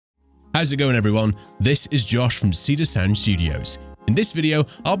How's it going, everyone? This is Josh from Cedar Sound Studios. In this video,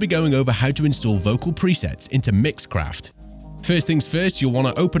 I'll be going over how to install vocal presets into Mixcraft. First things first, you'll want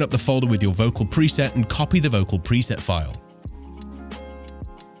to open up the folder with your vocal preset and copy the vocal preset file.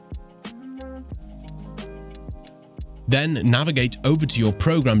 Then navigate over to your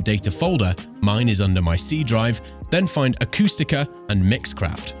program data folder, mine is under my C drive, then find Acoustica and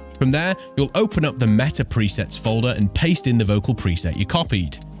Mixcraft. From there, you'll open up the Meta Presets folder and paste in the vocal preset you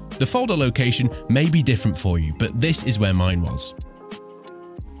copied. The folder location may be different for you, but this is where mine was.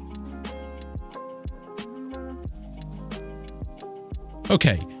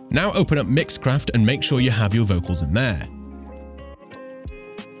 Okay, now open up Mixcraft and make sure you have your vocals in there.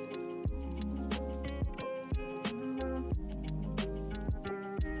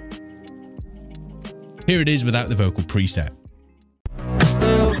 Here it is without the vocal preset.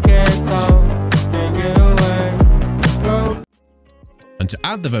 And to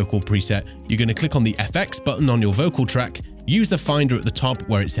add the vocal preset, you're going to click on the FX button on your vocal track, use the finder at the top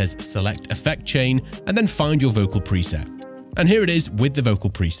where it says Select Effect Chain, and then find your vocal preset. And here it is with the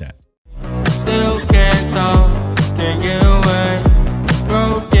vocal preset. Still can't talk, can't get away.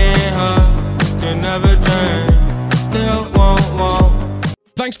 Broken heart, can never change. Still won't.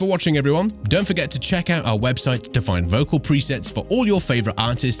 Thanks for watching, everyone. Don't forget to check out our website to find vocal presets for all your favorite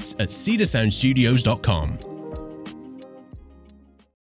artists at cedarsoundstudios.com.